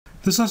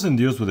This lesson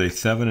deals with a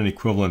Thevenin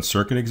equivalent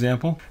circuit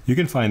example. You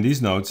can find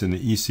these notes in the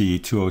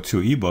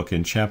ECE202 ebook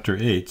in Chapter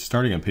 8,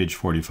 starting on page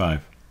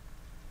 45.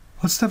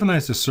 Let's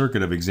Thevenize the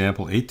circuit of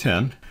example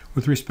 810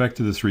 with respect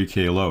to the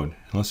 3K load,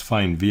 and let's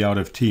find V out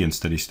of t in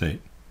steady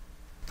state.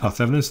 Now,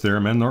 Thevenin's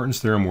theorem and Norton's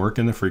theorem work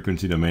in the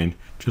frequency domain,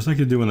 just like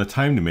they do in the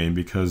time domain,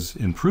 because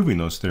in proving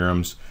those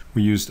theorems,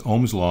 we used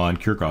Ohm's law and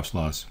Kirchhoff's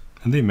laws,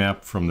 and they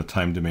map from the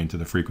time domain to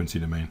the frequency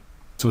domain.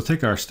 So we'll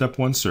take our step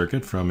 1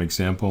 circuit from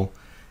example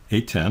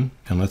 810,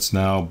 and let's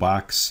now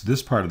box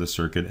this part of the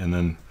circuit, and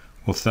then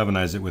we'll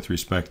Thevenize it with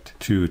respect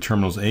to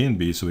terminals A and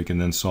B so we can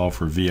then solve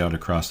for V out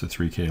across the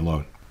 3K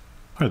load.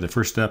 All right, the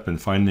first step in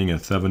finding a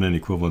Thevenin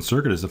equivalent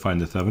circuit is to find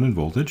the Thevenin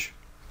voltage.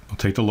 We'll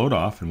take the load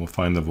off and we'll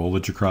find the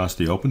voltage across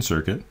the open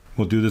circuit.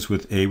 We'll do this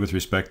with A with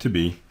respect to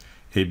B,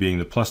 A being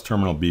the plus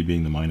terminal, B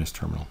being the minus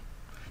terminal.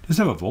 Just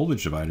have a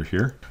voltage divider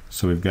here.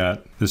 So we've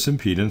got this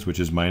impedance, which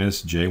is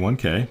minus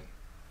J1K,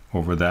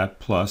 over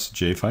that plus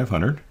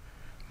J500,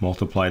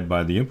 multiplied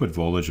by the input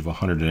voltage of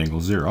 100 at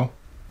angle 0.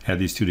 Add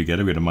these two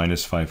together, we get a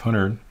minus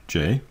 500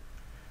 J.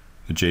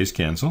 The J's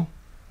cancel,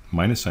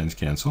 minus signs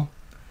cancel.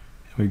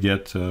 And we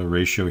get a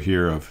ratio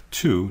here of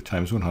 2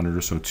 times 100,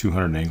 or so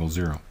 200 at angle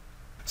 0.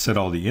 Set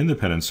all the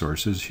independent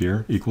sources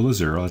here equal to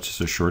 0. That's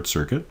just a short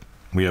circuit.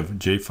 We have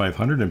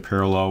J500 in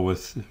parallel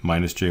with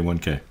minus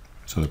J1K.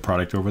 So the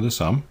product over the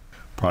sum.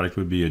 Product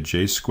would be a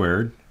J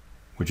squared,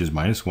 which is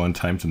minus 1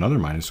 times another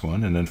minus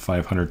 1, and then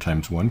 500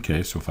 times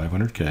 1K, so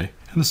 500K.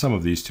 And the sum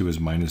of these two is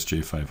minus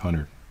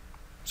J500.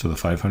 So the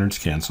 500s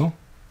cancel.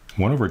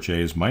 1 over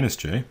J is minus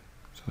J.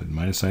 So the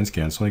minus signs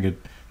cancel. I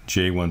get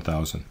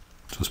J1000.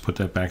 So let's put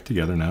that back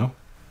together now.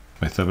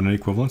 My Thevenin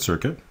equivalent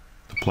circuit.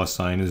 The plus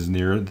sign is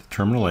near the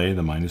terminal A,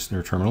 the minus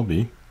near terminal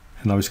B.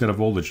 And now we've got a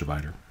voltage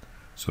divider.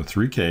 So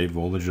 3K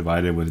voltage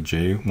divided with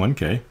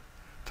J1K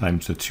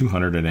times the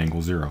 200 at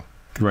angle 0. You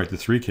can write the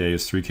 3K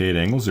as 3K at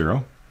angle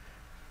 0.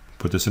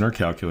 Put this in our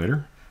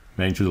calculator.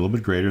 Magnitude a little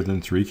bit greater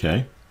than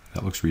 3K.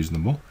 That looks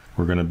reasonable.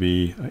 We're going to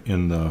be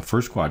in the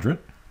first quadrant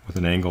with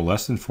an angle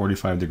less than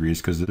 45 degrees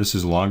because this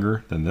is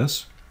longer than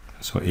this.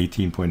 So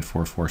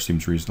 18.44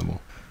 seems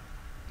reasonable.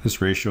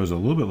 This ratio is a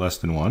little bit less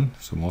than 1,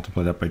 so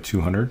multiply that by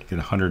 200, get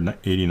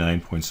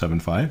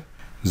 189.75.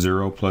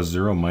 0 plus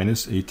 0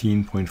 minus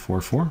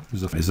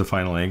 18.44 is the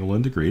final angle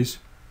in degrees.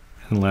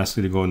 And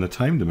lastly, to go in the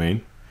time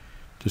domain,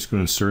 just going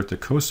to insert the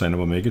cosine of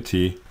omega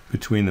t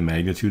between the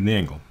magnitude and the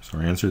angle. So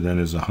our answer then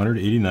is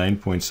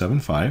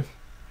 189.75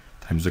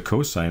 times the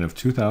cosine of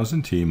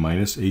 2000 t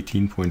minus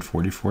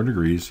 18.44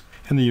 degrees,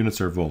 and the units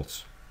are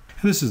volts.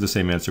 And this is the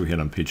same answer we had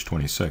on page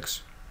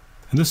 26.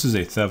 And this is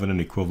a Thevenin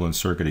equivalent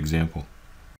circuit example.